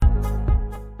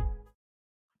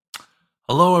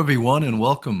Hello, everyone, and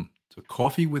welcome to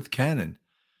Coffee with Cannon.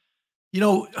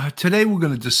 Today we're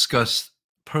going to discuss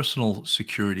personal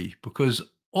security because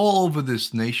all over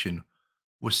this nation,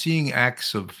 we're seeing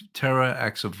acts of terror,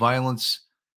 acts of violence,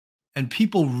 and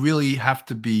people really have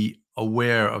to be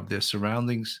aware of their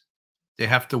surroundings. They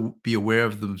have to be aware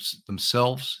of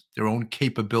themselves, their own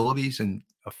capabilities, and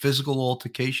a physical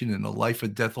altercation and a life or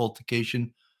death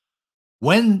altercation.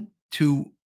 When to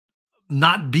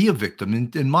not be a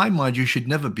victim. In my mind, you should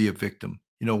never be a victim.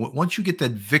 Once you get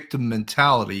that victim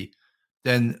mentality,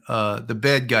 then the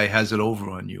bad guy has it over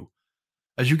on you.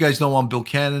 As you guys know, I'm Bill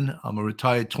Cannon. I'm a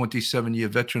retired 27-year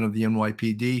veteran of the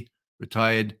NYPD,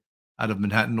 retired out of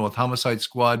Manhattan North Homicide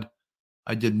Squad.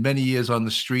 I did many years on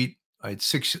the street. I had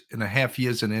 6.5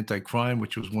 years in anti-crime,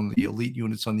 which was one of the elite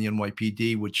units on the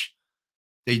NYPD, which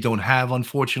they don't have,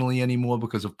 unfortunately, anymore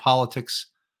because of politics.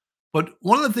 But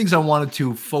one of the things I wanted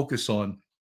to focus on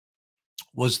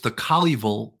was the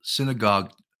Colleyville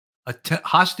synagogue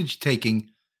hostage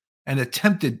taking and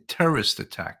attempted terrorist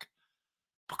attack.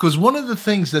 Because one of the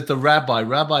things that the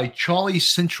Rabbi Charlie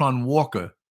Cintron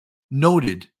Walker,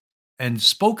 noted and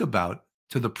spoke about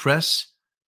to the press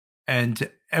and to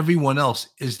everyone else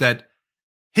is that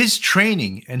his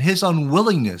training and his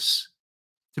unwillingness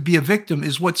to be a victim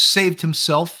is what saved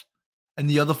himself and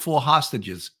the other four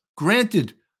hostages.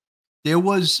 Granted, there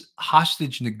was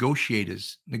hostage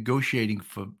negotiators negotiating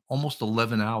for almost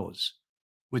 11 hours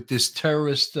with this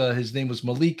terrorist. His name was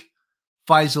Malik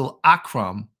Faisal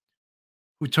Akram,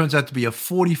 who turns out to be a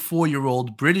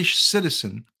 44-year-old British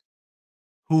citizen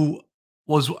who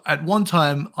was at one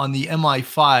time on the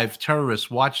MI5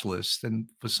 terrorist watch list. And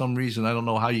for some reason, I don't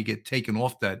know how you get taken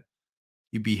off that.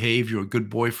 You behave, you're a good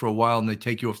boy for a while, and they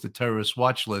take you off the terrorist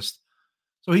watch list.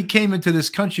 So he came into this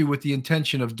country with the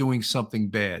intention of doing something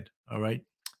bad. All right.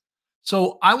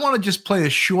 So I want to just play a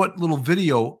short little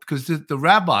video because the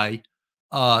rabbi,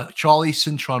 Charlie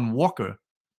Cintron Walker,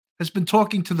 has been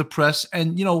talking to the press.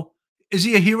 And, is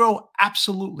he a hero?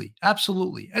 Absolutely.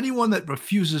 Absolutely. Anyone that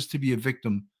refuses to be a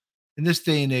victim in this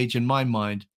day and age, in my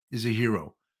mind, is a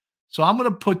hero. So I'm going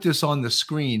to put this on the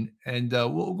screen and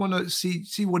we're going to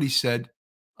see what he said.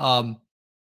 We'll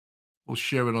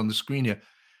share it on the screen here.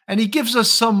 And he gives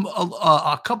us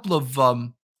a couple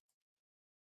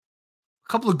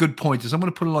of good pointers. I'm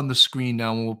going to put it on the screen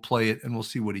now and we'll play it and we'll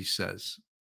see what he says.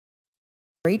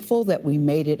 Grateful that we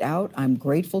made it out. I'm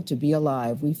grateful to be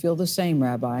alive. We feel the same,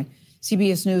 Rabbi.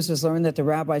 CBS News has learned that the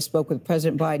rabbi spoke with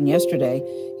President Biden yesterday.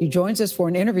 He joins us for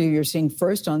an interview you're seeing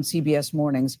first on CBS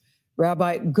Mornings.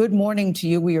 Rabbi, good morning to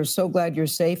you. We are so glad you're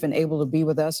safe and able to be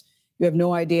with us. You have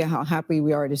no idea how happy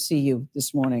we are to see you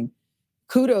this morning.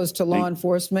 Kudos to law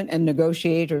enforcement and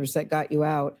negotiators that got you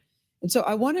out. And so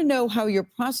I want to know how you're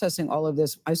processing all of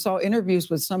this. I saw interviews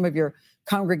with some of your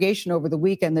congregation over the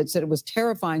weekend that said it was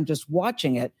terrifying just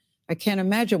watching it. I can't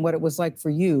imagine what it was like for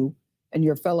you and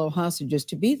your fellow hostages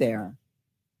to be there.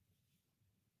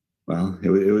 Well, it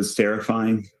was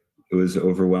terrifying. It was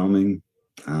overwhelming.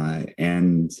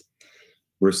 And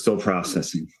we're still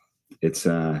processing. It's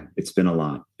been a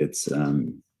lot. It's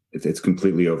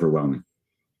completely overwhelming.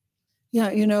 Yeah,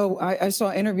 I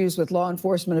saw interviews with law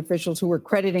enforcement officials who were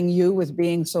crediting you with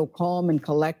being so calm and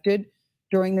collected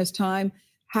during this time.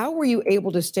 How were you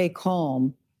able to stay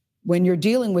calm when you're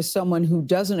dealing with someone who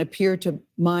doesn't appear to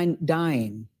mind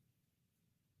dying?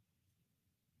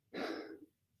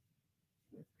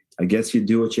 I guess you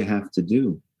do what you have to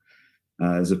do.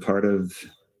 As a part of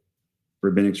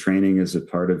rabbinic training, as a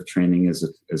part of training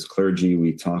as clergy,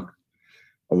 we talk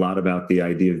a lot about the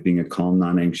idea of being a calm,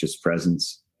 non-anxious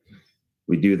presence.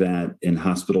 We do that in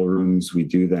hospital rooms. We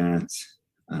do that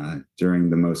during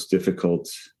the most difficult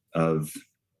of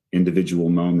individual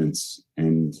moments.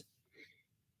 And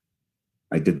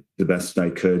I did the best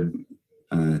I could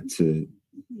to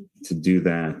do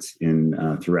that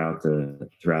throughout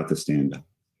the stand-up.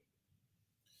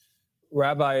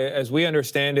 Rabbi, as we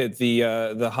understand it,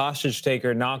 the hostage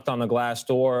taker knocked on the glass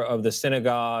door of the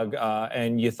synagogue,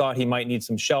 and you thought he might need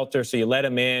some shelter, so you let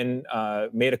him in,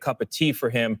 made a cup of tea for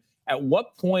him. At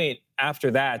what point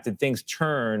after that did things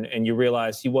turn and you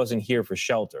realized he wasn't here for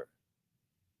shelter?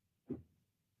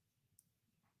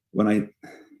 When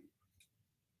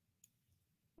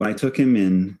I took him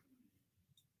in,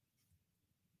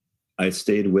 I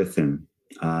stayed with him.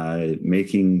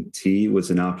 Making tea was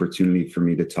an opportunity for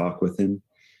me to talk with him.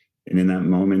 And in that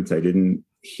moment, I didn't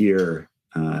hear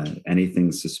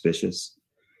anything suspicious.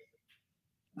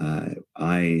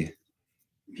 In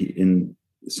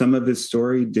some of his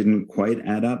story didn't quite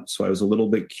add up, so I was a little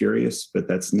bit curious, but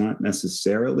that's not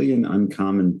necessarily an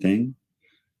uncommon thing.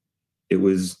 It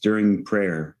was during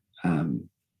prayer.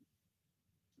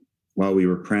 while we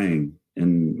were praying,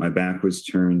 and my back was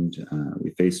turned.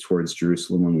 We faced towards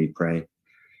Jerusalem when we pray.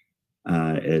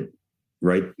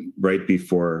 Right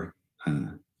before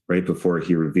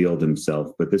he revealed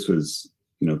himself, but this was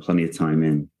plenty of time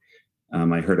in.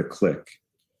 I heard a click,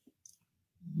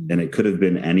 and it could have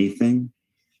been anything,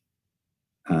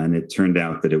 and it turned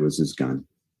out that it was his gun.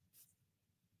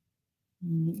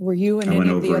 Were you and any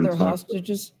of the other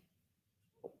hostages?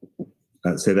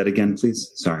 Say that again,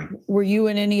 please. Sorry. Were you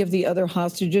and any of the other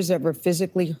hostages ever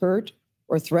physically hurt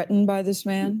or threatened by this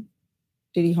man?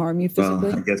 Did he harm you physically?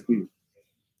 Well, I guess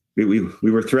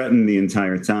we were threatened the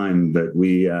entire time, but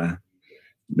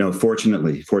no,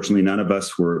 fortunately, none of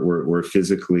us were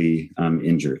physically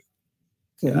injured.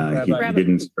 He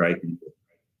didn't strike.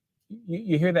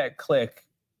 You hear that click?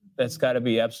 That's got to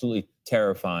be absolutely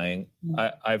terrifying.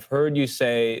 I've heard you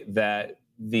say that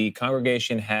the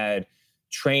congregation had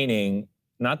training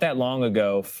not that long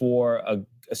ago for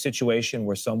a situation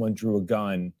where someone drew a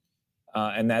gun,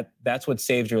 and that's what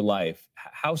saved your life.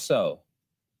 How so?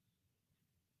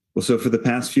 Well, so for the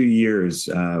past few years,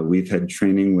 we've had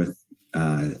training with,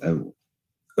 but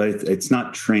it's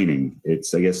not training.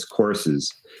 It's, I guess,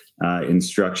 courses,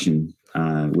 instruction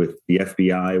with the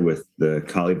FBI, with the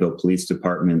Colleyville Police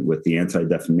Department, with the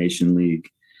Anti-Defamation League,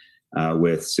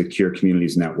 with Secure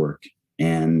Communities Network.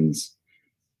 And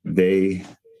they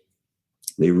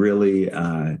really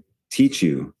teach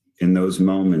you in those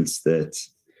moments that,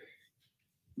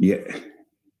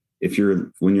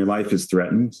 when your life is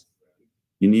threatened,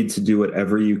 you need to do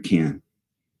whatever you can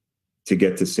to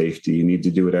get to safety. You need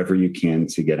to do whatever you can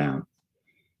to get out.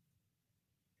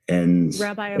 And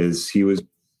Rabbi, as he was,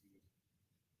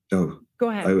 go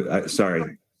ahead.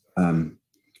 Sorry.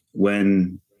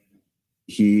 When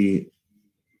the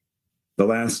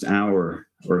last hour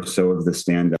or so of the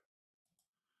stand-up.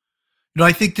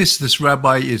 I think this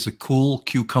rabbi is a cool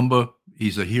cucumber.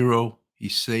 He's a hero. He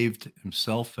saved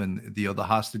himself and the other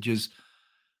hostages.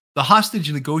 The hostage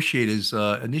negotiators,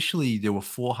 initially there were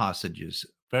 4 hostages.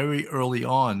 Very early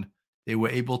on, they were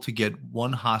able to get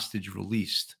one hostage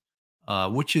released,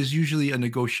 which is usually a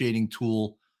negotiating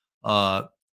tool. The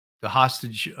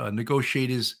hostage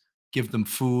negotiators give them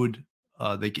food.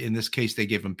 In this case, they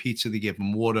gave them pizza, they gave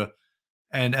them water.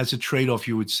 And as a trade-off,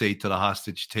 you would say to the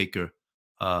hostage taker,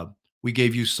 we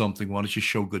gave you something. Why don't you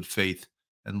show good faith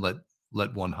and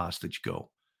let one hostage go?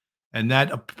 And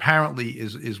that apparently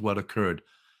is what occurred.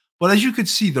 But as you could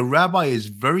see, the rabbi is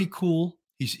very cool.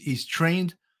 He's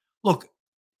trained. Look,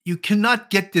 you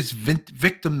cannot get this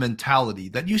victim mentality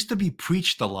that used to be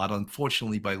preached a lot,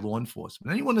 unfortunately, by law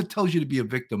enforcement. Anyone that tells you to be a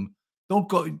victim, don't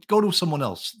go to someone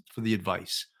else for the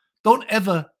advice. Don't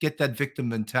ever get that victim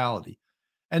mentality.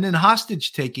 And in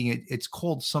hostage taking, it's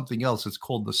called something else. It's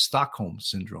called the Stockholm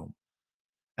Syndrome.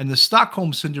 And the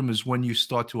Stockholm Syndrome is when you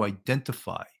start to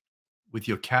identify with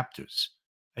your captors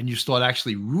and you start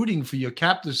actually rooting for your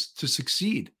captors to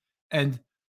succeed. And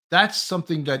that's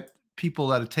something that people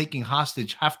that are taking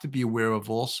hostage have to be aware of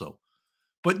also.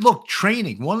 But look,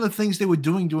 training, one of the things they were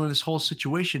doing during this whole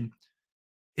situation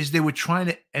is they were trying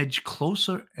to edge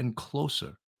closer and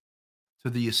closer to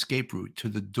the escape route, to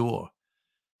the door.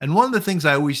 And one of the things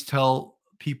I always tell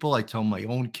people, I tell my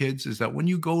own kids, is that when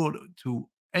you go to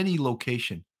any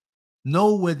location,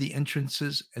 know where the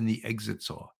entrances and the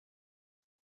exits are.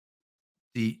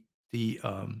 The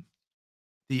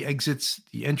exits,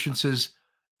 the entrances,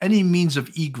 any means of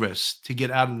egress to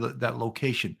get out of that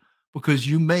location, because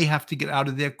you may have to get out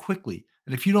of there quickly.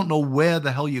 And if you don't know where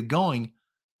the hell you're going,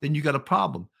 then you got a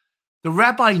problem. The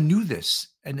rabbi knew this,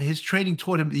 and his training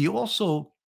taught him.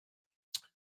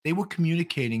 They were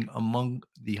communicating among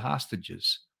the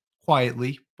hostages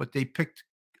quietly, but they picked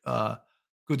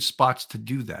good spots to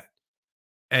do that.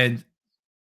 And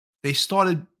they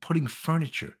started putting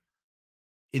furniture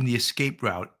in the escape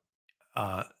route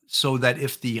so that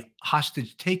if the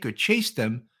hostage taker chased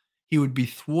them, he would be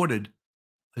thwarted.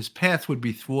 His path would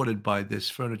be thwarted by this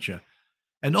furniture.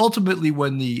 And ultimately,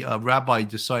 when the rabbi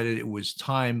decided it was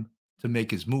time to make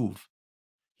his move,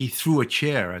 he threw a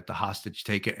chair at the hostage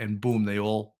taker, and boom, they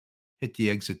all hit the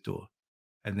exit door.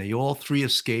 And they all 3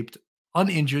 escaped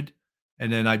uninjured.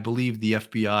 And then I believe the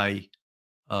FBI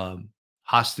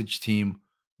hostage team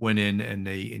went in and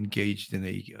they engaged in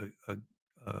a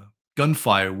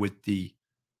gunfire with the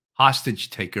hostage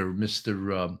taker,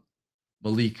 Mr.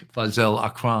 Malik Fazel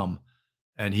Akram,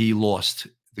 and he lost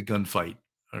the gunfight.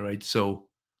 All right. So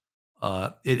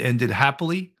it ended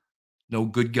happily. No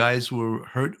good guys were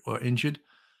hurt or injured.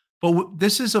 But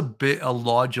this is a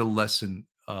larger lesson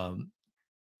to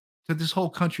this whole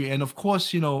country. And of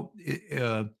course,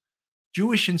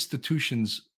 Jewish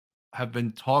institutions have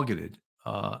been targeted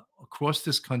across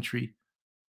this country,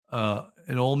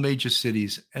 in all major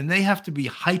cities, and they have to be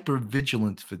hyper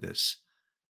vigilant for this.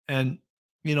 And,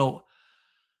 you know,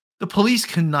 the police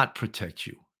cannot protect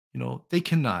you. You know, they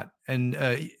cannot. And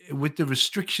with the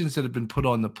restrictions that have been put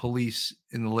on the police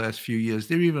in the last few years,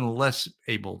 they're even less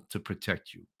able to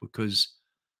protect you because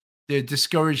they're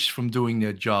discouraged from doing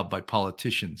their job by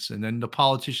politicians. And then the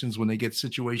politicians, when they get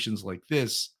situations like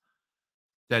this,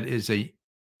 that is a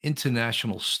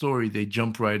international story, they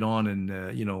jump right on.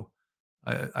 And, you know,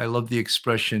 I love the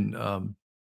expression,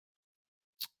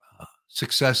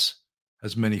 success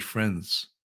has many friends.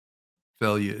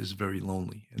 Failure is very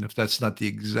lonely. And if that's not the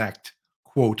exact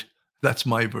quote, that's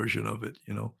my version of it.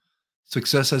 You know,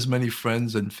 success has many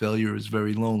friends and failure is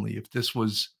very lonely. If this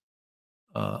was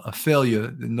a failure,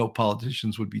 then no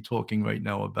politicians would be talking right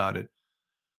now about it.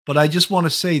 But I just want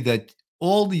to say that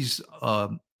all these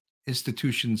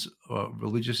institutions,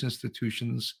 religious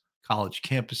institutions, college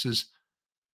campuses,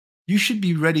 you should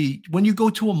be ready when you go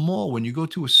to a mall, when you go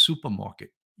to a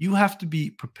supermarket. You have to be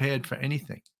prepared for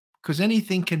anything because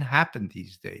anything can happen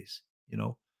these days, you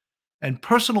know. And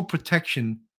personal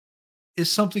protection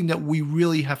is something that we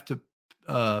really have to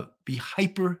be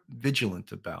hyper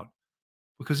vigilant about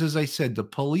because, as I said, the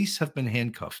police have been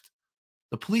handcuffed.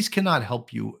 The police cannot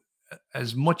help you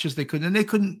as much as they could, and they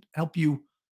couldn't help you.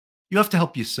 You have to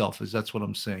help yourself, as that's what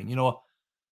I'm saying. You know,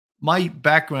 my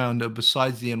background,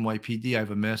 besides the NYPD, I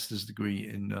have a master's degree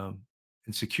in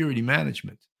security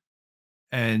management,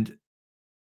 and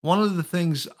one of the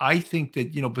things I think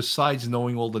that, you know, besides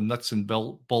knowing all the nuts and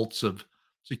bolts of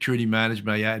security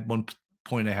management, I at one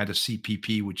point I had a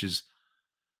CPP, which is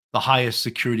the highest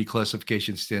security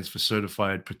classification, stands for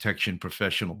Certified Protection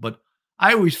Professional. But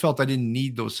I always felt I didn't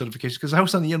need those certifications because I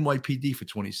was on the NYPD for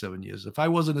 27 years. If I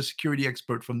wasn't a security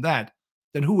expert from that,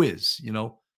 then who is? You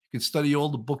know, you can study all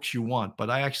the books you want,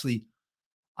 but I actually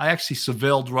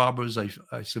surveilled robbers. I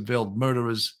surveilled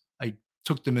murderers. I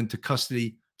took them into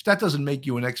custody. If that doesn't make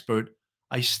you an expert,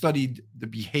 I studied the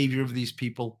behavior of these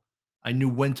people. I knew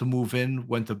when to move in,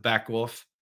 when to back off,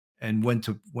 and when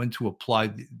to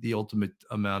apply the ultimate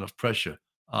amount of pressure.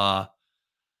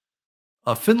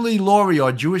 Finley Laurie,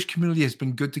 our Jewish community has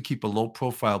been good to keep a low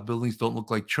profile. Buildings don't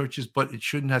look like churches, but it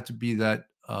shouldn't have to be that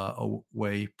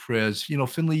way. Prayers, you know,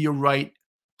 Finley, you're right,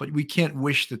 but we can't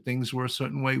wish that things were a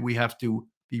certain way. We have to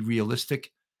be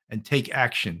realistic and take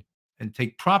action and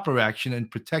take proper action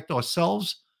and protect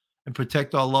ourselves and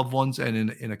protect our loved ones.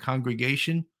 And in a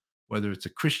congregation, whether it's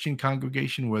a Christian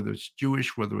congregation, whether it's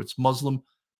Jewish, whether it's Muslim,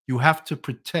 you have to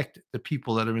protect the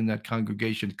people that are in that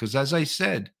congregation. Because as I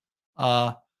said,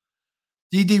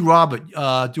 D.D. Robert,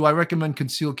 do I recommend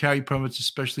concealed carry permits,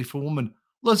 especially for women?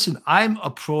 Listen, I'm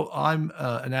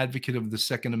an advocate of the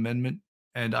Second Amendment,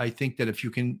 and I think that if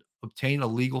you can obtain a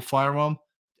legal firearm,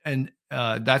 and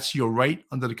that's your right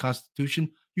under the Constitution,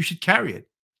 you should carry it.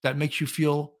 That makes you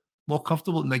feel more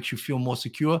comfortable. It makes you feel more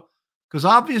secure. Because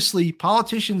obviously,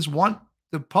 politicians want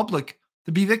the public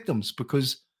to be victims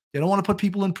because they don't want to put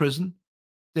people in prison.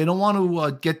 They don't want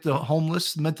to get the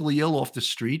homeless, mentally ill off the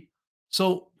street.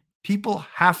 So people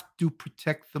have to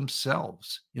protect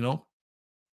themselves, you know.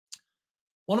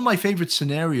 One of my favorite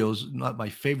scenarios, not my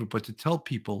favorite, but to tell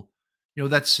people, you know,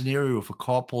 that scenario if a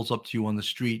car pulls up to you on the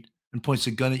street and points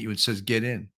a gun at you and says, get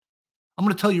in. I'm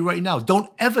going to tell you right now,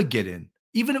 don't ever get in.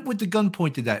 Even with the gun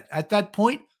pointed at that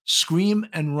point, scream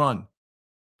and run.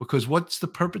 Because what's the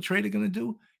perpetrator going to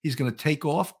do? He's going to take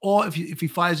off. Or if he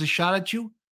fires a shot at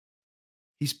you,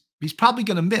 he's probably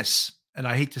going to miss. And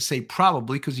I hate to say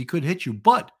probably because he could hit you.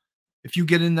 But if you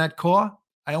get in that car,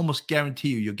 I almost guarantee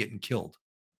you're getting killed.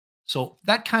 So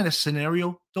that kind of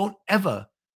scenario, don't ever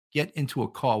get into a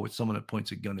car with someone that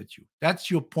points a gun at you. That's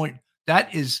your point.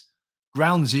 That is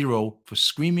ground zero for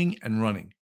screaming and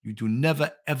running. You do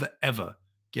never, ever, ever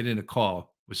get in a car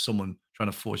with someone trying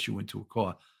to force you into a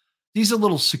car. These are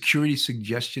little security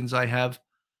suggestions I have.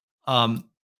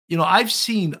 You know, I've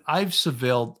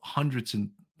surveilled hundreds and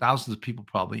thousands of people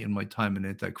probably in my time in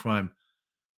anti-crime.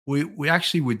 We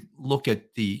actually would look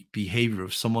at the behavior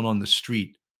of someone on the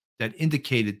street that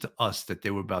indicated to us that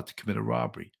they were about to commit a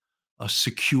robbery, a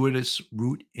circuitous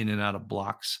route in and out of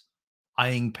blocks,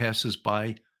 eyeing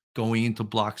passersby, going into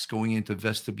blocks, going into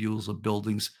vestibules of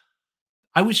buildings.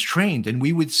 I was trained, and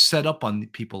we would set up on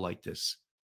people like this.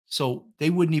 So they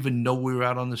wouldn't even know we were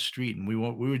out on the street, and we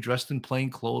were dressed in plain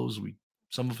clothes.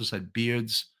 Some of us had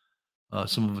beards,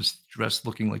 some of us dressed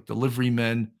looking like delivery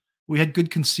men. We had good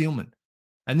concealment,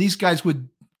 and these guys would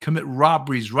commit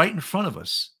robberies right in front of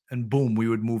us, and boom, we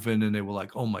would move in, and they were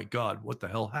like, "Oh my God, what the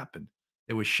hell happened?"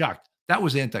 They were shocked. That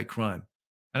was anti-crime,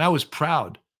 and I was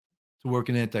proud to work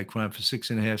in anti-crime for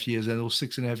 6.5 years. And those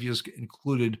 6.5 years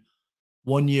included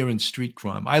 1 year in street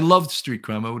crime. I loved street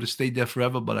crime. I would have stayed there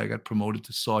forever, but I got promoted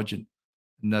to sergeant.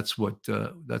 And that's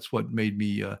what made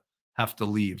me have to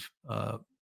leave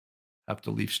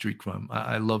street crime.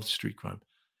 I loved street crime.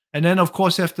 And then, of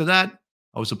course, after that,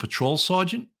 I was a patrol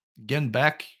sergeant, again,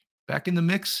 back in the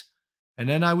mix. And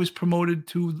then I was promoted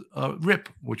to RIP,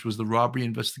 which was the Robbery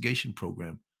Investigation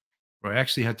Program, where I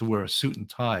actually had to wear a suit and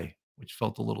tie, which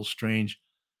felt a little strange.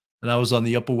 And I was on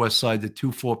the Upper West Side, the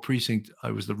 2-4 precinct.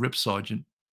 I was the RIP sergeant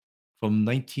from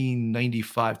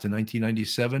 1995 to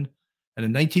 1997. And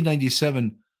in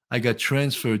 1997, I got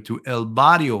transferred to El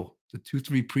Barrio, the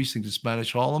 2-3 precinct in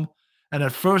Spanish Harlem. And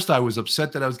at first, I was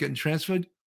upset that I was getting transferred.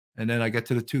 And then I got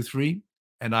to the 2-3,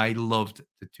 and I loved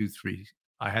the 2-3.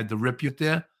 I had the RIP unit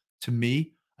there. To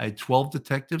me, I had 12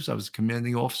 detectives. I was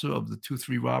commanding officer of the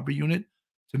 2-3 robbery unit.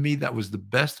 To me, that was the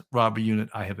best robbery unit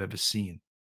I have ever seen.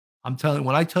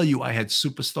 When I tell you I had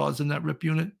superstars in that RIP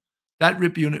unit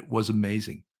was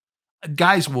amazing.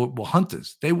 Guys were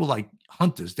hunters. They were like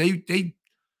hunters. You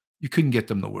couldn't get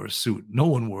them to wear a suit. No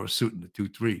one wore a suit in the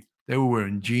 2-3. They were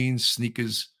wearing jeans,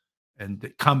 sneakers,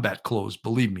 and combat clothes,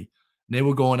 believe me. And they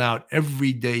were going out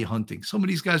every day hunting. Some of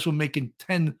these guys were making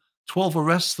 10, 12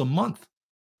 arrests a month.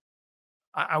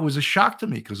 I was a shock to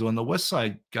me because on the West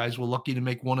Side, guys were lucky to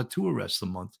make 1 or 2 arrests a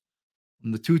month.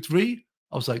 On the 2-3,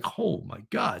 I was like, oh my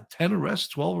God, 10 arrests,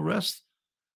 12 arrests.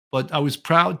 But I was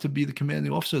proud to be the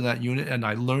commanding officer of that unit, and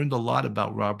I learned a lot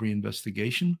about robbery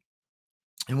investigation.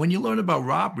 And when you learn about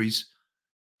robberies,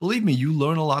 believe me, you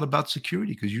learn a lot about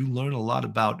security because you learn a lot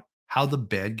about how the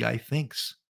bad guy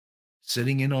thinks.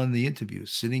 Sitting in on the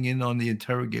interviews, sitting in on the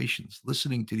interrogations,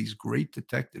 listening to these great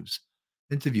detectives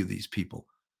interview these people,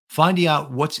 finding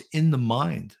out what's in the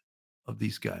mind of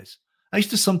these guys. I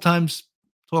used to sometimes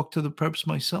talk to the perps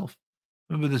myself.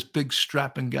 Remember this big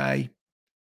strapping guy?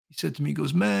 He said to me, he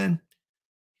goes, man,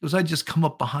 I'd just come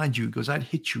up behind you. He goes, I'd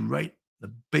hit you right in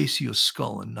the base of your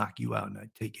skull and knock you out, and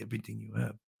I'd take everything you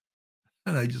have.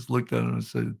 And I just looked at him and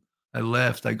said, I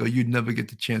laughed. I go, you'd never get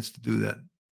the chance to do that.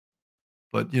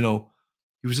 But,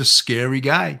 he was a scary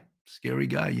guy,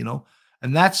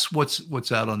 and that's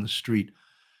what's out on the street.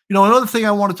 Another thing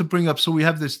I wanted to bring up, so we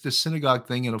have this synagogue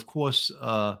thing, and of course,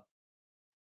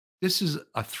 this is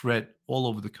a threat all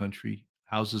over the country,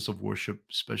 houses of worship,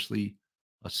 especially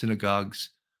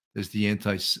synagogues. There's the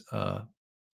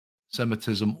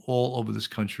anti-Semitism all over this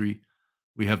country.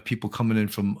 We have people coming in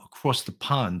from across the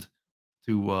pond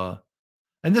to,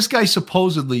 and this guy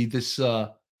supposedly, this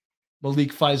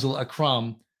Malik Faisal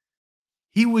Akram,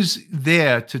 he was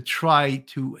there to try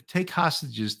to take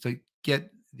hostages to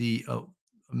get the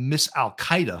Miss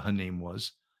Al-Qaeda, her name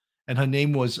was. And her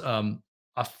name was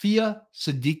Afia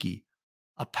Siddiqui,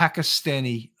 a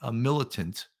Pakistani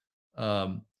militant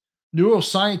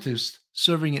neuroscientist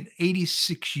serving an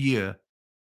 86-year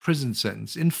prison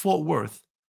sentence in Fort Worth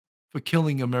for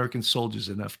killing American soldiers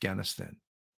in Afghanistan.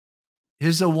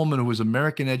 Here's a woman who was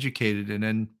American educated, and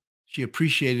then she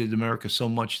appreciated America so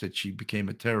much that she became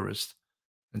a terrorist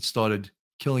and started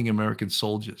killing American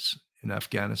soldiers in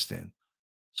Afghanistan.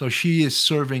 So she is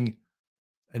serving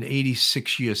an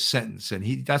 86-year sentence,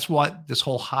 and that's what this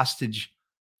whole hostage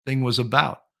thing was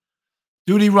about.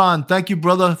 Duty Ron, thank you,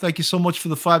 brother. Thank you so much for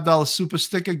the $5 super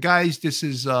sticker. Guys, this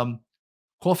is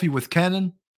Coffee with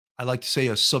Cannon. I like to say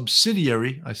a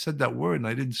subsidiary. I said that word, and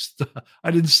I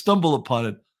didn't stumble upon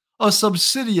it. A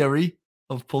subsidiary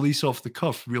of Police Off the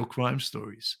Cuff, Real Crime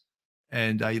Stories.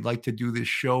 And I like to do this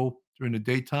show during the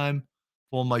daytime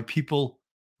for all my people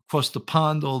across the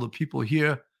pond, all the people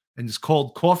here. And it's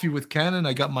called Coffee with Cannon.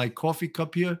 I got my coffee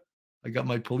cup here. I got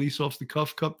my Police Off the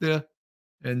Cuff cup there.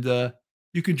 And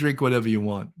you can drink whatever you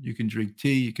want. You can drink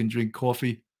tea. You can drink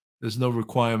coffee. There's no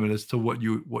requirement as to what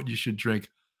you should drink.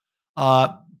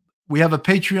 We have a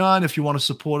Patreon. If you want to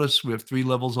support us, we have 3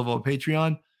 levels of our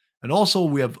Patreon. And also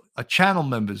we have a channel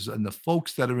members, and the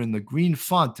folks that are in the green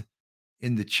font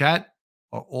in the chat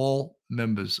are all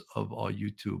members of our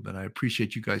YouTube. And I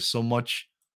appreciate you guys so much.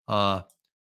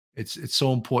 It's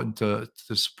so important to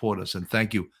support us, and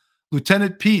thank you.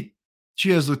 Lieutenant Pete,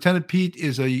 cheers. Lieutenant Pete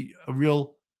is a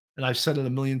real, and I've said it a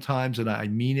million times, and I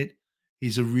mean it.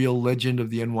 He's a real legend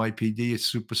of the NYPD, a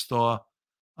superstar.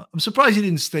 I'm surprised he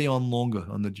didn't stay on longer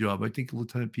on the job. I think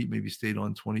Lieutenant Pete maybe stayed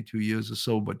on 22 years or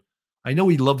so, but I know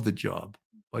he loved the job,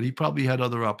 but he probably had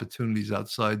other opportunities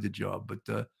outside the job.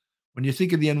 But when you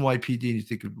think of the NYPD and you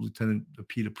think of Lieutenant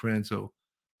Peter Pranzo,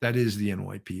 that is the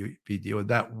NYPD, or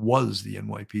that was the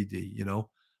NYPD,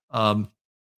 I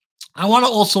want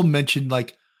to also mention,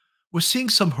 we're seeing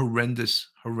some horrendous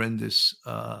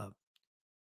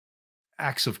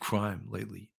acts of crime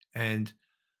lately. And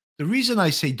The reason I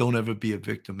say don't ever be a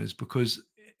victim is because,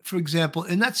 for example,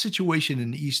 in that situation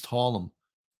in East Harlem,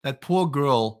 that poor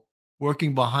girl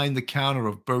working behind the counter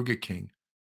of Burger King,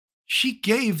 she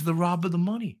gave the robber the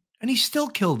money and he still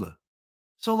killed her.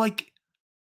 So, like,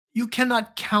 you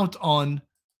cannot count on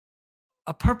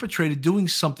a perpetrator doing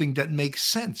something that makes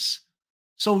sense.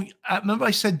 So, remember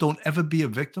I said don't ever be a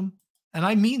victim? And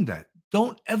I mean that.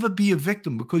 Don't ever be a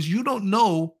victim because you don't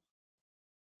know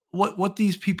what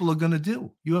these people are going to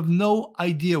do. You have no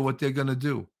idea what they're going to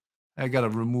do. I got to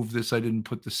remove this. I didn't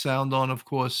put the sound on, of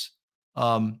course.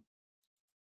 Stop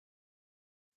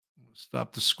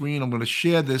the screen. I'm going to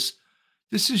share this.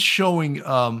 This is showing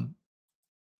the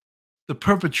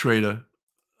perpetrator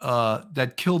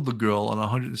that killed the girl on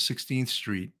 116th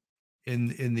Street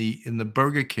in the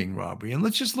Burger King robbery. And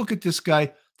let's just look at this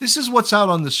guy. This is what's out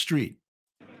on the street.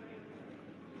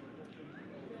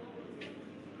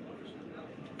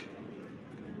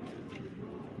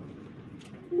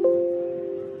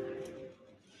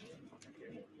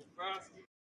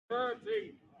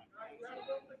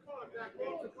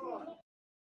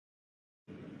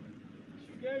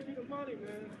 She gave you the money,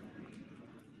 man.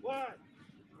 Why?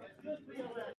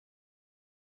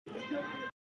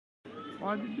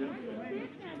 Why'd you do it?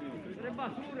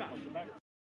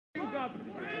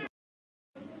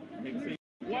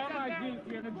 Why am I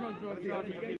guilty in a drug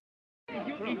robbery? If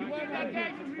you were not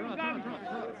guilty,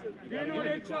 you know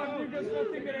they charge niggas for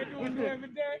thinking they doing it every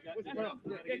day.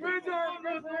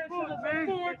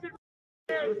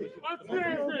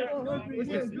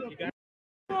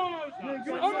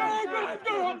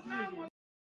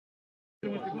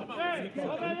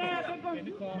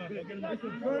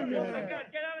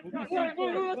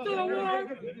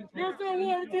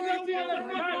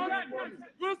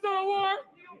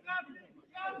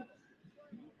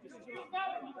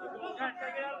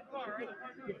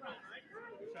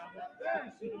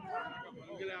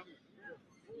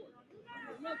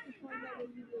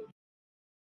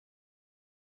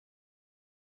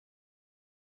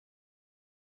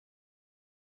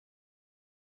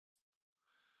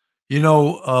 You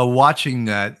know, watching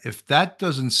that, if that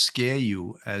doesn't scare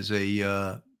you as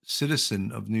a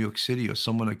citizen of New York City or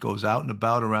someone that goes out and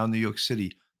about around New York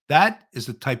City, that is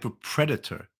the type of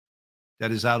predator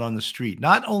that is out on the street.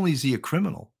 Not only is he a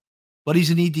criminal, but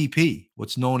he's an EDP,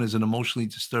 what's known as an emotionally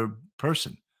disturbed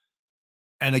person.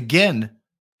 And again,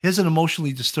 here's an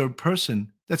emotionally disturbed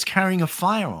person that's carrying a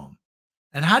firearm.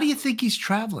 And how do you think he's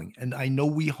traveling? And I know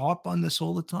we harp on this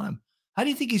all the time. How do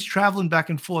you think he's traveling back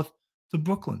and forth to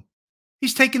Brooklyn?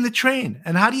 He's taking the train.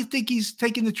 And how do you think he's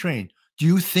taking the train? Do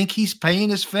you think he's paying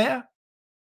his fare?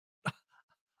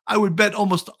 I would bet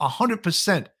almost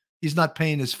 100% he's not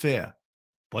paying his fare.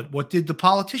 But what did the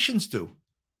politicians do?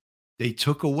 They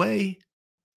took away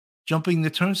jumping the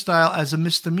turnstile as a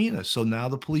misdemeanor. So now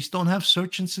the police don't have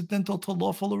search incidental to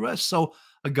lawful arrest. So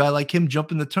a guy like him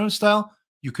jumping the turnstile,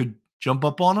 you could jump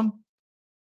up on him,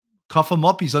 cuff him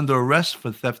up. He's under arrest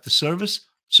for theft of service.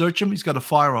 Search him. He's got a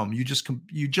firearm. You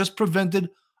just prevented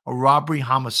a robbery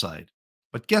homicide.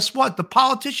 But guess what? The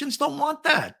politicians don't want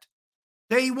that.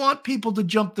 They want people to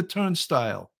jump the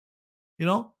turnstile. You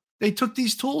know, they took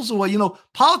these tools away. You know,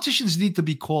 politicians need to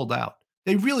be called out.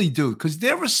 They really do, because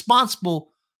they're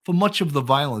responsible for much of the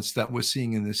violence that we're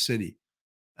seeing in this city.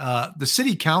 The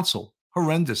city council,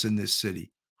 horrendous in this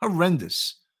city.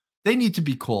 Horrendous. They need to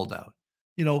be called out,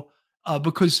 you know,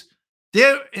 because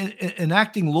they're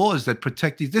enacting laws that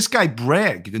protect these. This guy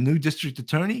Bragg, the new district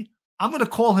attorney, I'm going to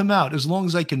call him out as long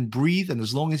as I can breathe. And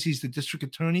as long as he's the district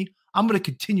attorney, I'm going to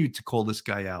continue to call this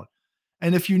guy out.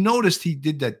 And if you noticed, he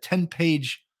did that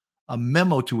 10-page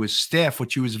memo to his staff,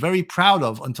 which he was very proud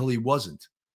of until he wasn't.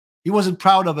 He wasn't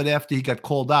proud of it after he got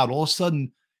called out. All of a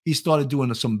sudden, he started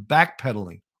doing some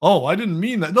backpedaling. Oh, I didn't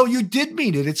mean that. No, you did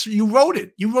mean it. You wrote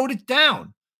it. You wrote it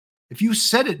down. If you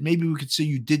said it, maybe we could say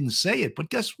you didn't say it. But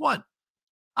guess what?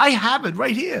 I have it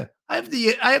right here. I have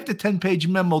the 10-page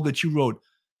memo that you wrote.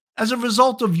 As a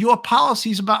result of your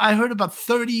policies, I heard about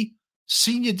 30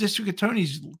 senior district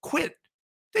attorneys quit.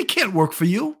 They can't work for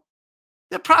you.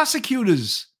 They're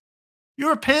prosecutors.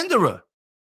 You're a panderer.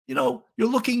 You know, you're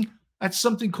looking at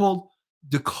something called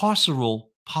decarceral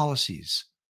policies.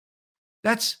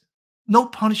 That's no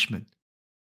punishment.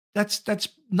 That's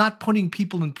not putting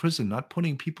people in prison, not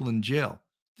putting people in jail.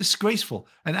 Disgraceful.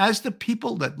 And as the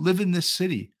people that live in this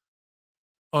city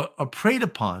are preyed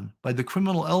upon by the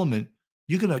criminal element,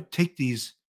 you're going to take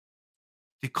these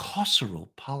decarceral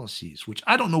policies, which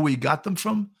I don't know where you got them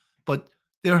from, but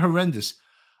they're horrendous.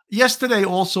 Yesterday,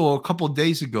 also a couple of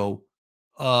days ago,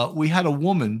 we had a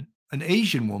woman, an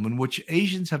Asian woman, which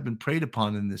Asians have been preyed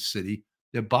upon in this city.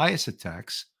 Their bias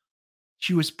attacks.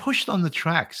 She was pushed on the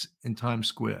tracks in Times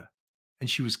Square and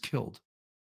she was killed.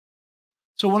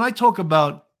 So when I talk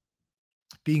about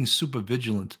being super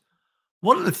vigilant,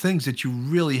 one of the things that you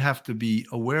really have to be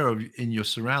aware of in your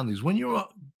surroundings, when you're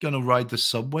going to ride the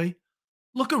subway,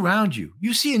 look around you.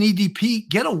 You see an EDP,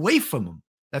 get away from them.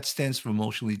 That stands for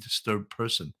emotionally disturbed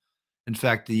person. In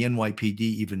fact, the NYPD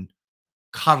even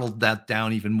coddled that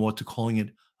down even more to calling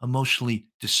it emotionally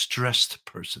distressed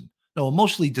person. No,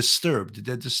 emotionally disturbed.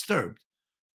 They're disturbed.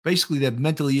 Basically, they're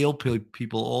mentally ill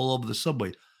people all over the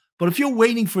subway. But if you're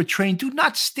waiting for a train, do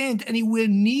not stand anywhere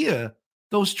near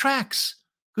those tracks,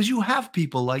 because you have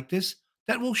people like this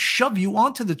that will shove you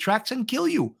onto the tracks and kill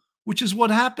you, which is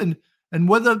what happened. And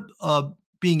whether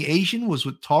being Asian was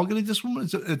what targeted this woman,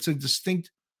 it's a distinct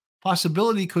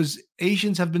possibility, because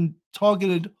Asians have been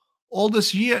targeted all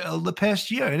this year, the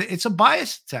past year, and it's a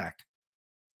bias attack.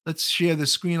 Let's share the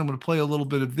screen. I'm going to play a little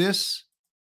bit of this.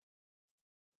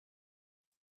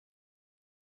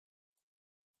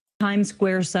 Times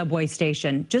Square subway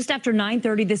station. Just after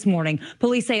 9:30 this morning,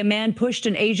 police say a man pushed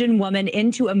an Asian woman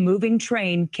into a moving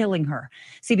train, killing her.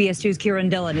 CBS 2's Kieran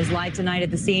Dillon is live tonight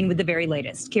at the scene with the very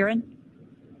latest. Kieran?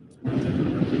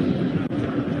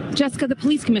 Jessica, the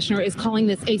police commissioner is calling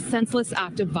this a senseless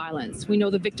act of violence. We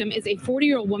know the victim is a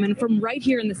 40-year-old woman from right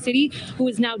here in the city who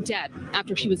is now dead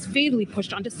after she was fatally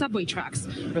pushed onto subway tracks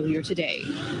earlier today.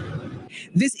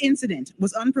 This incident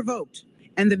was unprovoked,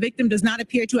 and the victim does not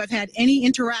appear to have had any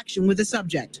interaction with the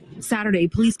subject. Saturday,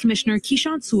 Police Commissioner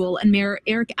Keechant Sewell and Mayor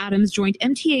Eric Adams joined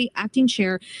MTA Acting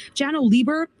Chair Janno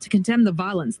Lieber to condemn the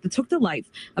violence that took the life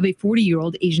of a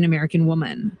 40-year-old Asian American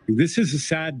woman. This is a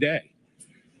sad day.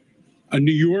 A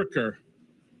New Yorker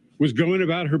was going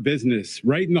about her business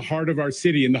right in the heart of our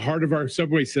city, in the heart of our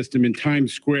subway system in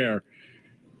Times Square,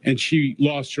 and she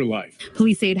lost her life.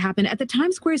 Police say it happened at the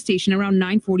Times Square station around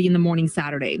 9:40 in the morning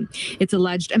Saturday. It's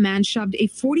alleged a man shoved a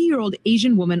 40-year-old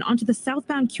Asian woman onto the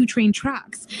southbound Q train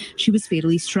tracks. She was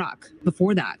fatally struck.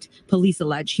 Before that, police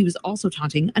allege he was also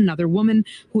taunting another woman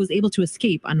who was able to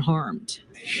escape unharmed.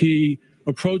 He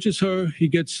approaches her, he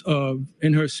gets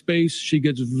in her space, she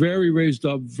gets very raised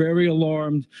up, very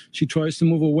alarmed. She tries to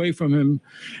move away from him,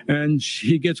 and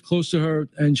he gets close to her,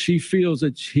 and she feels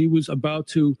that he was about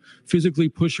to physically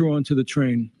push her onto the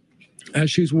train. As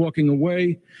she's walking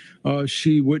away,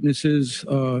 she witnesses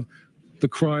the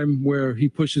crime where he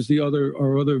pushes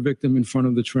our other victim in front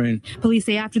of the train. Police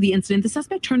say after the incident, the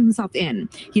suspect turned himself in.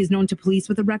 He is known to police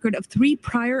with a record of 3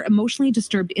 prior emotionally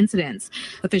disturbed incidents.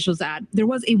 Officials add there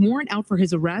was a warrant out for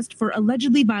his arrest for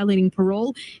allegedly violating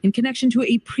parole in connection to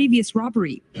a previous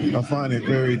robbery. I find it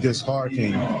very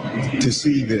disheartening to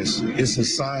see this. It's a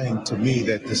sign to me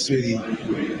that the city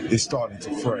is starting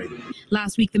to fray.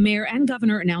 Last week, the mayor and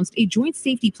governor announced a joint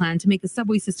safety plan to make the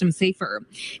subway system safer.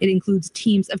 It includes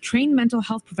teams of trained mental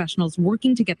health professionals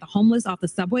working to get the homeless off the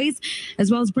subways,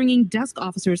 as well as bringing desk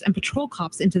officers and patrol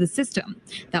cops into the system.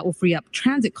 That will free up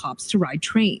transit cops to ride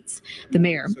trains. The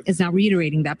mayor is now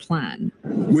reiterating that plan.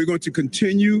 We're going to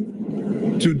continue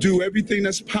to do everything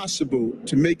that's possible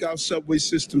to make our subway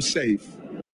system safe.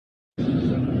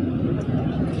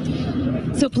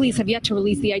 So police have yet to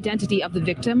release the identity of the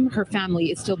victim. Her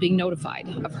family is still being notified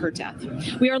of her death.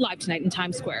 We are live tonight in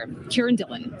Times Square. Kieran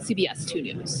Dillon, CBS 2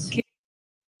 News.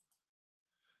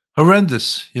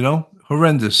 Horrendous,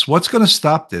 horrendous. What's going to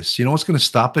stop this? What's going to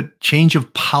stop it? Change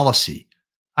of policy.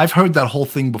 I've heard that whole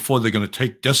thing before. They're going to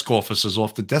take desk officers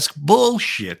off the desk.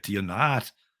 Bullshit. You're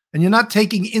not. And you're not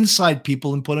taking inside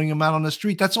people and putting them out on the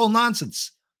street. That's all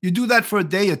nonsense. You do that for a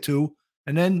day or two,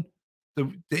 and then the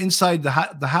inside, the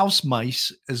house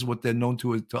mice, is what they're known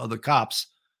to other cops.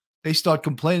 They start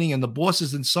complaining, and the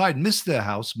bosses inside miss their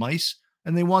house mice,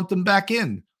 and they want them back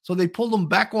in. So they pull them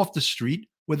back off the street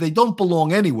where they don't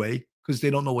belong anyway, because they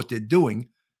don't know what they're doing.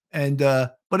 And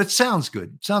but it sounds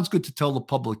good. It sounds good to tell the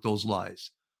public those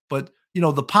lies. But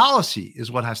the policy is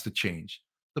what has to change.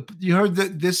 You heard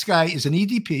that this guy is an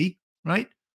EDP, right?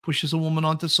 Pushes a woman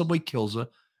onto the subway, kills her,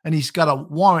 and he's got a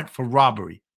warrant for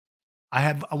robbery.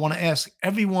 I want to ask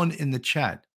everyone in the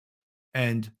chat,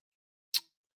 and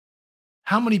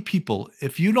how many people,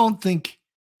 if you don't think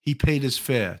he paid his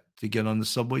fare to get on the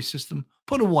subway system,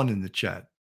 put a 1 in the chat.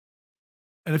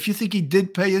 And if you think he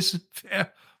did pay his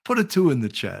fare, put a 2 in the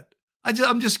chat.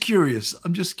 I'm just curious.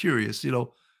 Do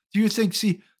you think,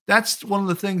 that's one of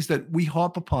the things that we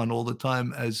harp upon all the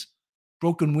time as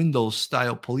broken windows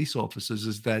style police officers,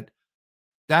 is that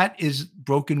is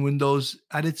broken windows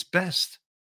at its best.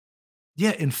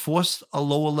 Yeah, enforce a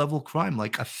lower level crime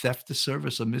like a theft of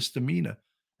service, a misdemeanor.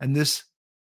 And this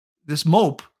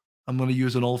mope, I'm going to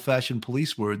use an old-fashioned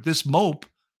police word, this mope,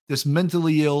 this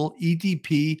mentally ill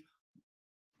EDP,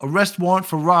 arrest warrant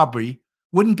for robbery,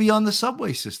 wouldn't be on the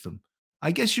subway system.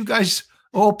 I guess you guys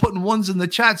are all putting ones in the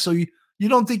chat, so you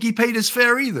don't think he paid his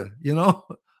fare either, you know?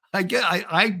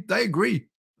 I agree.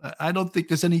 I don't think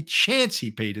there's any chance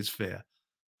he paid his fare.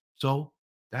 So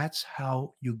that's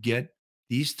how you get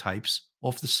these types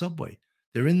off the subway.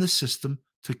 They're in the system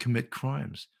to commit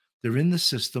crimes. They're in the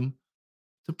system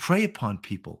to prey upon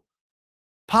people.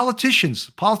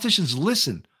 Politicians,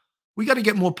 listen. We got to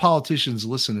get more politicians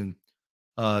listening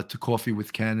to Coffee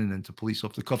with Cannon and to Police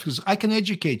Off the Cuff, because I can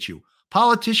educate you.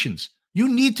 Politicians, you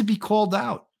need to be called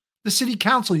out. The city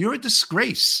council, you're a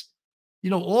disgrace. You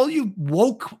know, all you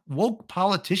woke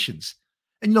politicians.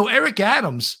 And, you know, Eric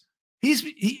Adams,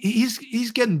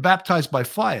 he's getting baptized by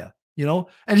fire, you know,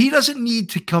 and he doesn't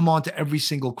need to come on to every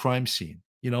single crime scene,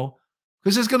 you know,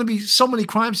 because there's going to be so many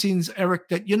crime scenes, Eric,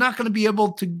 that you're not going to be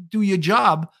able to do your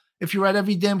job if you're at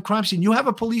every damn crime scene. You have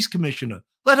a police commissioner.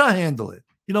 Let her handle it.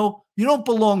 You know, you don't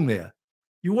belong there.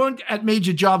 You weren't at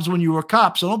major jobs when you were a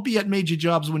cop, so don't be at major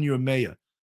jobs when you're a mayor.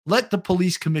 Let the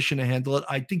police commissioner handle it.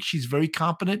 I think she's very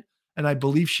competent, and I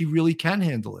believe she really can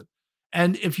handle it.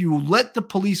 And if you let the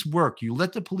police work, you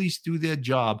let the police do their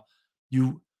job,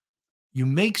 you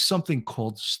make something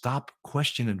called stop,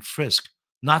 question, and frisk,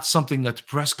 not something that the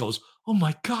press goes, oh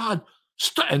my God,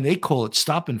 and they call it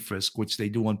stop and frisk, which they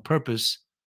do on purpose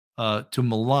to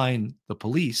malign the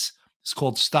police. It's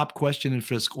called stop, question, and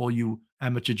frisk, all you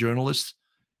amateur journalists.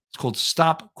 It's called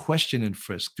stop, question, and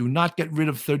frisk. Do not get rid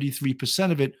of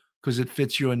 33% of it because it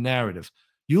fits your narrative.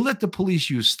 You let the police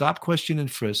use stop, question,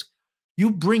 and frisk.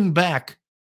 You bring back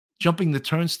jumping the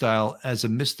turnstile as a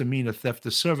misdemeanor theft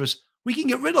of service. We can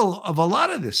get rid of a lot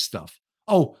of this stuff.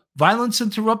 Oh, violence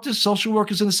interrupters, social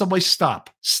workers in the subway, stop.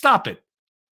 Stop it.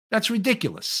 That's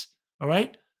ridiculous. All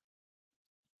right?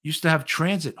 Used to have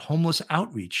transit, homeless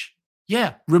outreach.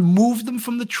 Yeah, remove them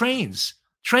from the trains.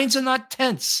 Trains are not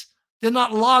tents. They're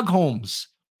not log homes.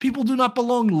 People do not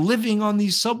belong living on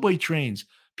these subway trains.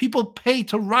 People pay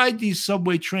to ride these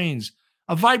subway trains.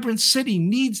 A vibrant city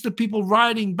needs the people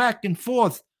riding back and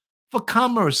forth for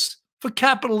commerce, for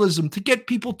capitalism, to get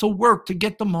people to work, to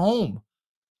get them home.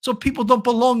 So people don't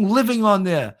belong living on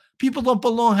there. People don't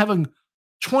belong having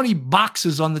 20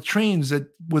 boxes on the trains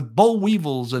with boll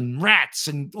weevils and rats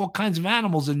and all kinds of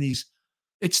animals in these.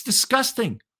 It's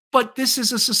disgusting. But this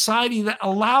is a society that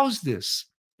allows this.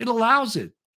 It allows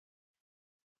it.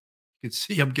 You can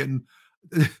see I'm getting,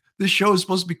 this show is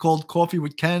supposed to be called Coffee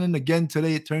with Cannon. Again,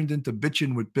 today it turned into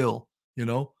Bitchin' with Bill, you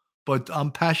know, but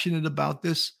I'm passionate about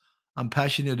this. I'm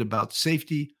passionate about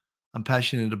safety. I'm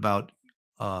passionate about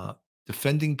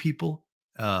defending people.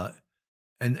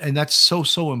 And that's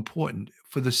so important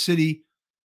for the city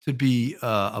to be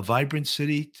a vibrant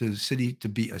city, to the city to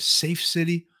be a safe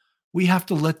city. We have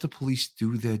to let the police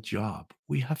do their job.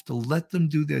 We have to let them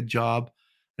do their job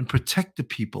and protect the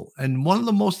people. And one of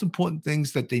the most important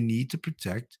things that they need to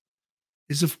protect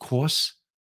is, of course,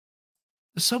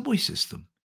 the subway system.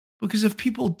 Because if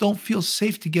people don't feel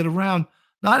safe to get around,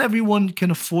 not everyone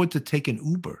can afford to take an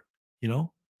Uber, you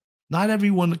know? Not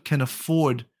everyone can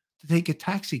afford to take a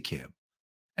taxi cab.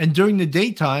 And during the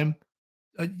daytime,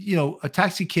 you know, a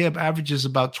taxi cab averages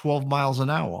about 12 miles an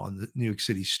hour on the New York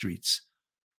City streets.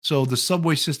 So the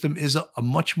subway system is a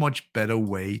much, much better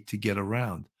way to get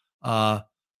around.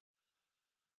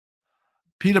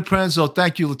 Peter Pranzo,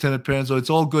 thank you, Lieutenant Pranzo.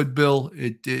 It's all good, Bill.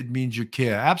 It means you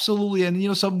care. Absolutely. And you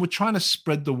know something, we're trying to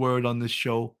spread the word on this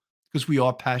show because we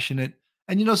are passionate.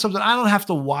 And you know something, I don't have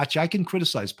to watch. I can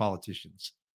criticize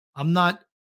politicians. I'm not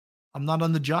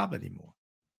on the job anymore,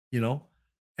 you know,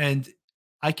 and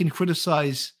I can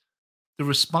criticize the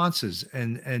responses.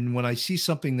 And when I see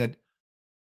something that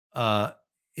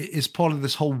is part of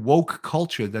this whole woke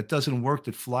culture that doesn't work,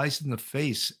 that flies in the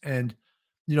face. And,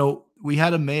 you know, we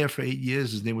had a mayor for 8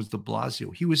 years. His name was de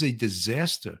Blasio. He was a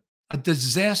disaster.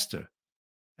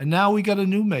 And now we got a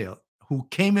new mayor who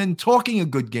came in talking a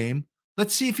good game.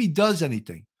 Let's see if he does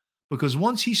anything. Because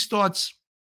once he starts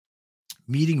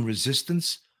meeting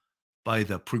resistance by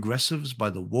the progressives, by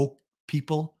the woke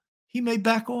people, he may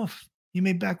back off. He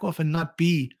may back off and not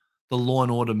be the law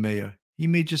and order mayor. He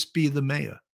may just be the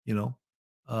mayor, you know.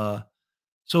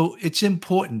 So it's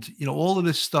important. You know, all of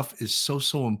this stuff is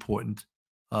so important.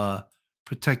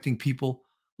 Protecting people.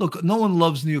 Look, no one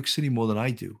loves New York City more than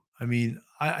I do. I mean,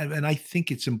 I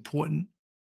think it's important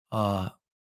for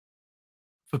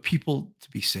people to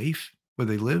be safe where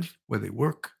they live, where they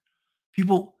work.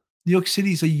 New York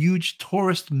City is a huge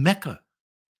tourist mecca.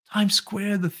 Times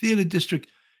Square, the theater district,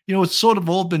 you know, it's sort of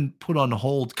all been put on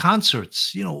hold.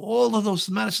 Concerts, you know, all of those,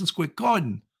 Madison Square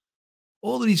Garden,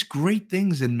 all of these great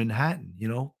things in Manhattan, you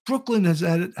know. Brooklyn has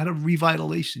had a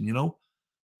revitalization, you know,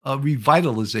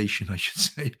 revitalization, I should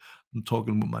say. I'm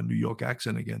talking with my New York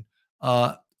accent again.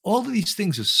 All of these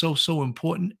things are so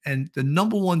important. And the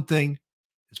number one thing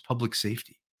is public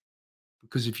safety.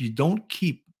 Because if you don't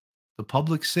keep the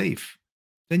public safe,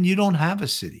 then you don't have a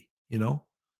city, you know?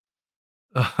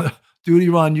 Duty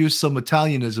Ron used some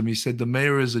Italianism. He said the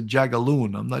mayor is a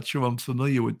jagaloon. I'm not sure I'm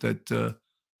familiar with that.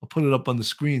 I'll put it up on the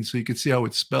screen so you can see how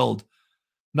it's spelled.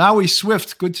 Maui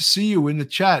Swift, good to see you in the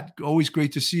chat. Always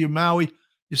great to see you, Maui.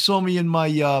 You saw me in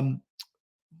my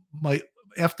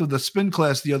after the spin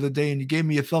class the other day, and you gave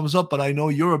me a thumbs up. But I know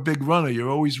you're a big runner. You're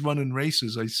always running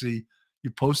races. I see you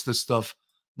post this stuff.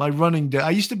 My running day. I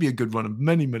used to be a good runner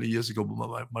many years ago,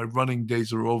 but my running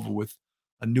days are over with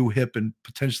a new hip, and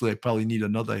potentially I probably need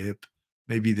another hip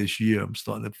maybe this year. I'm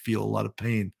starting to feel a lot of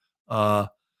pain.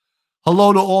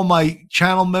 Hello to all my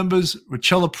channel members.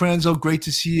 Richella Pranzo, great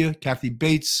to see you. Kathy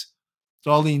Bates,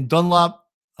 Darlene Dunlop.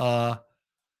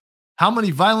 How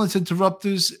many violence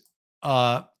interrupters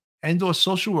and or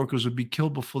social workers would be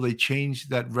killed before they change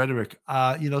that rhetoric?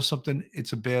 You know something?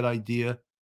 It's a bad idea.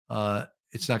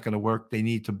 It's not going to work. They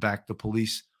need to back the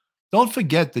police. Don't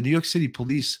forget, the New York City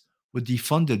police were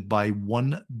defunded by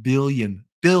 $1 billion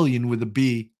with a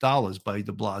B dollars by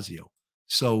de Blasio.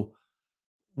 So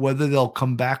whether they'll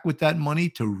come back with that money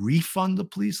to refund the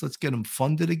police, let's get them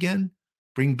funded again,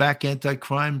 bring back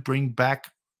anti-crime, bring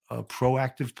back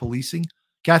proactive policing.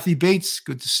 Kathy Bates,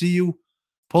 good to see you.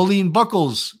 Pauline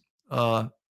Buckles,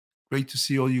 great to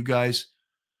see all you guys.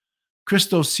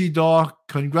 Christo Cedar,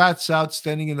 congrats,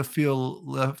 outstanding in the field,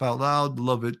 laugh out loud,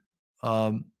 love it.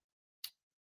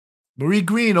 Marie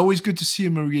Green, always good to see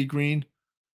you, Marie Green.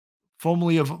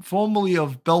 Formerly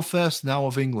of Belfast, now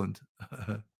of England.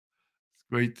 It's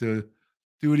great to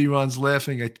Duty Ron's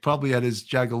laughing. I probably had his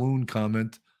Jagaloon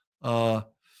comment.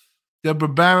 Deborah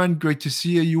Barron, great to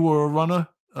see you. You were a runner.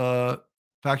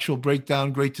 Factual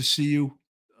Breakdown, great to see you.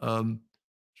 Trying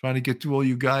to get through all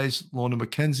you guys. Lorna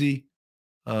McKenzie.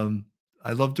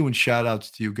 I love doing shout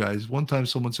outs to you guys. One time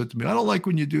someone said to me, I don't like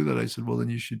when you do that. I said, well, then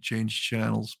you should change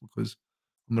channels because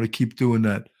I'm going to keep doing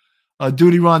that.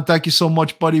 Duty Ron, thank you so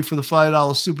much, buddy, for the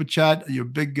 $5 super chat. You're a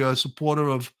big supporter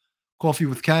of Coffee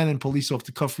with Cannon, Police Off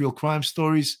the Cuff, Real Crime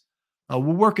Stories. We're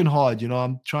working hard. You know,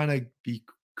 I'm trying to be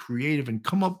creative and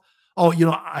come up. Oh, you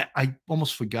know, I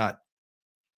almost forgot.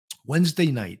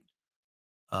 Wednesday night,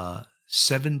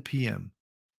 7 p.m.,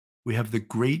 we have the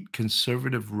great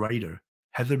conservative writer,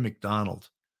 Heather McDonald.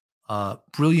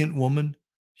 Brilliant woman.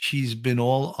 She's been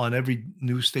all on every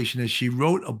news station. She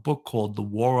wrote a book called The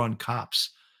War on Cops.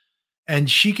 And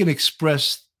she can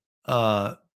express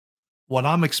what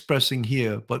I'm expressing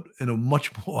here, but in a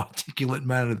much more articulate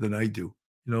manner than I do.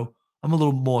 You know, I'm a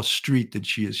little more street than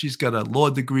she is. She's got a law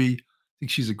degree. I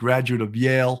think she's a graduate of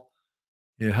Yale.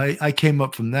 Yeah, I came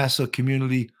up from Nassau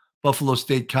Community, Buffalo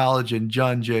State College, and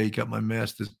John Jay got my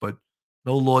master's, but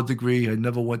no law degree. I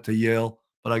never went to Yale,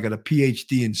 but I got a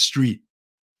PhD in street.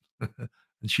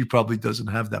 And she probably doesn't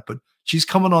have that. But she's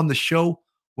coming on the show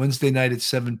Wednesday night at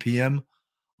 7 p.m.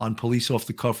 on Police Off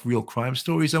the Cuff, Real Crime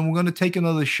Stories. And we're going to take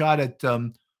another shot at, we're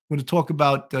going to talk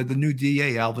about the new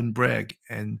DA, Alvin Bragg,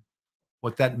 and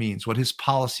what that means, what his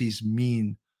policies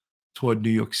mean toward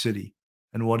New York City,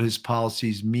 and what his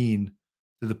policies mean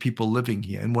to the people living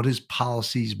here, and what his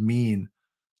policies mean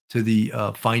to the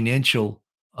financial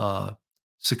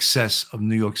success of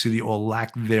New York City or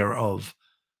lack thereof.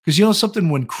 Because you know something,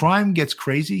 when crime gets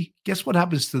crazy, guess what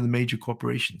happens to the major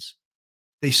corporations?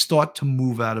 They start to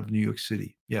move out of New York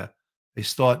City. Yeah, they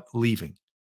start leaving.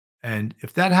 And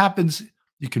if that happens,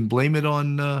 you can blame it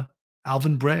on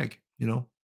Alvin Bragg, you know,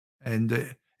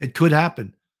 and it could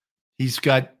happen. He's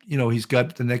got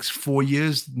the next 4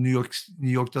 years. New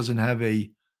York doesn't have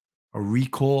a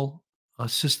recall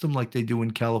system like they do in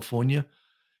California.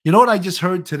 You know what I just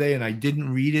heard today, and I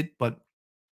didn't read it,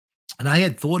 and I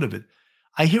had thought of it.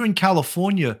 I hear in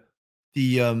California,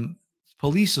 the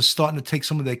police are starting to take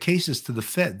some of their cases to the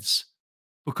feds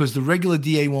because the regular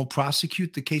DA won't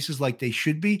prosecute the cases like they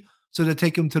should be. So they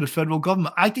take them to the federal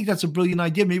government. I think that's a brilliant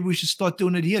idea. Maybe we should start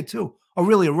doing it here too. Oh,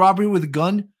 really? A robbery with a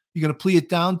gun? You're going to plea it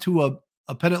down to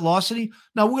a petty larceny?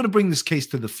 Now we're going to bring this case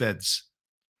to the feds.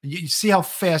 You see how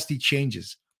fast he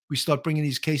changes. We start bringing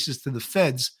these cases to the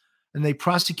feds and they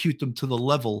prosecute them to the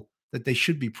level that they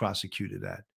should be prosecuted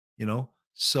at, you know?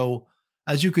 So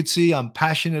as you could see, I'm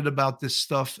passionate about this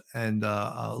stuff and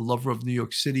a lover of New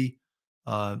York City.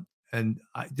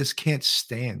 This can't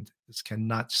stand. This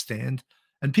cannot stand.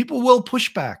 And people will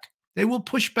push back. They will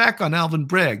push back on Alvin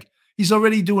Bragg. He's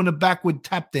already doing a backward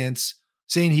tap dance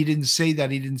saying he didn't say that,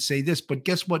 he didn't say this. But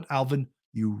guess what, Alvin?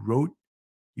 You wrote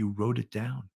it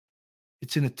down.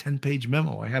 It's in a 10-page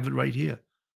memo. I have it right here.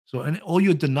 So, and all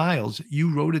your denials,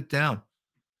 you wrote it down.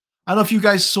 I don't know if you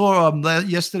guys saw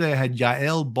yesterday. I had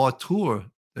Yael Bartour,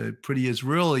 the pretty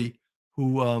Israeli,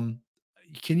 who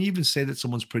can you even say that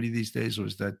someone's pretty these days, or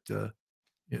is that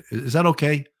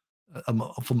okay? I'm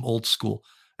from old school.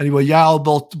 Anyway, Yael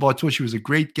Bartour, she was a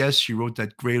great guest. She wrote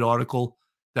that great article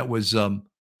that was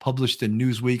published in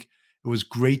Newsweek. It was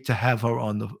great to have her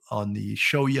on the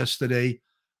show yesterday.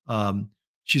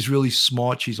 She's really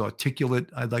smart. She's articulate.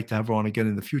 I'd like to have her on again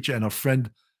in the future. And our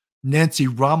friend Nancy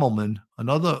Rommelman,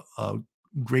 another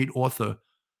great author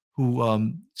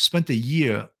who spent a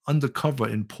year undercover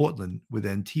in Portland with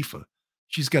Antifa.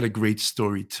 She's got a great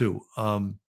story too.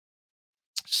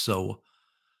 So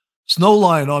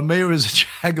Snowline, our mayor is a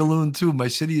jagaloon too. My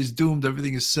city is doomed.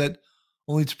 Everything is set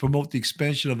only to promote the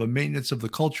expansion of a maintenance of the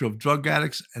culture of drug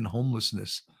addicts and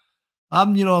homelessness.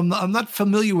 I'm not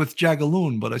familiar with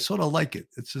jagaloon, but I sort of like it.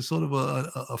 It's a sort of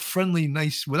a friendly,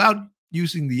 nice, without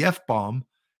using the F-bomb.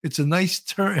 It's a nice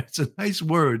term. It's a nice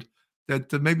word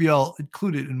that maybe I'll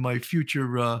include it in my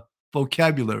future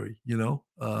vocabulary,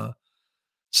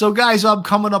 So guys, I'm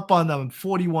coming up on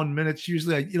 41 minutes.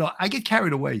 Usually, I get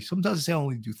carried away. Sometimes I say I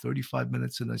only do 35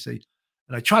 minutes, and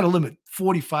I try to limit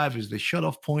 45 as the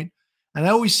shut-off point. And I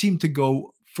always seem to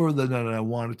go further than I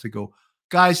wanted to go.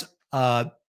 Guys,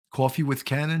 Coffee with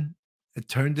Cannon, it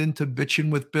turned into Bitching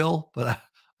with Bill, but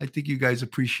I think you guys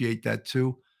appreciate that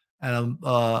too. And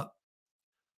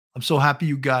I'm so happy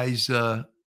you guys are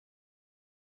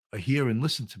here and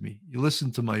listen to me. You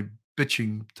listen to my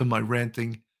bitching, to my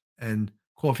ranting, and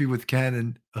Coffee with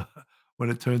Cannon when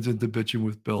it turns into Bitching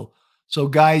with Bill. So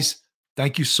guys,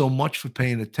 thank you so much for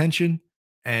paying attention.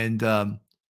 And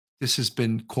this has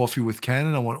been Coffee with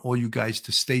Cannon. I want all you guys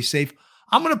to stay safe.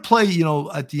 I'm going to play,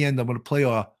 at the end, I'm going to play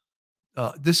our,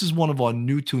 this is one of our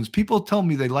new tunes. People tell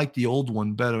me they like the old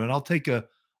one better, and I'll take a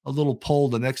little poll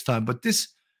the next time. But this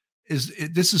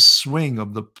is Swing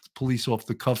of the Police Off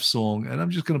the Cuff song, and I'm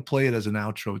just going to play it as an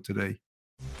outro today.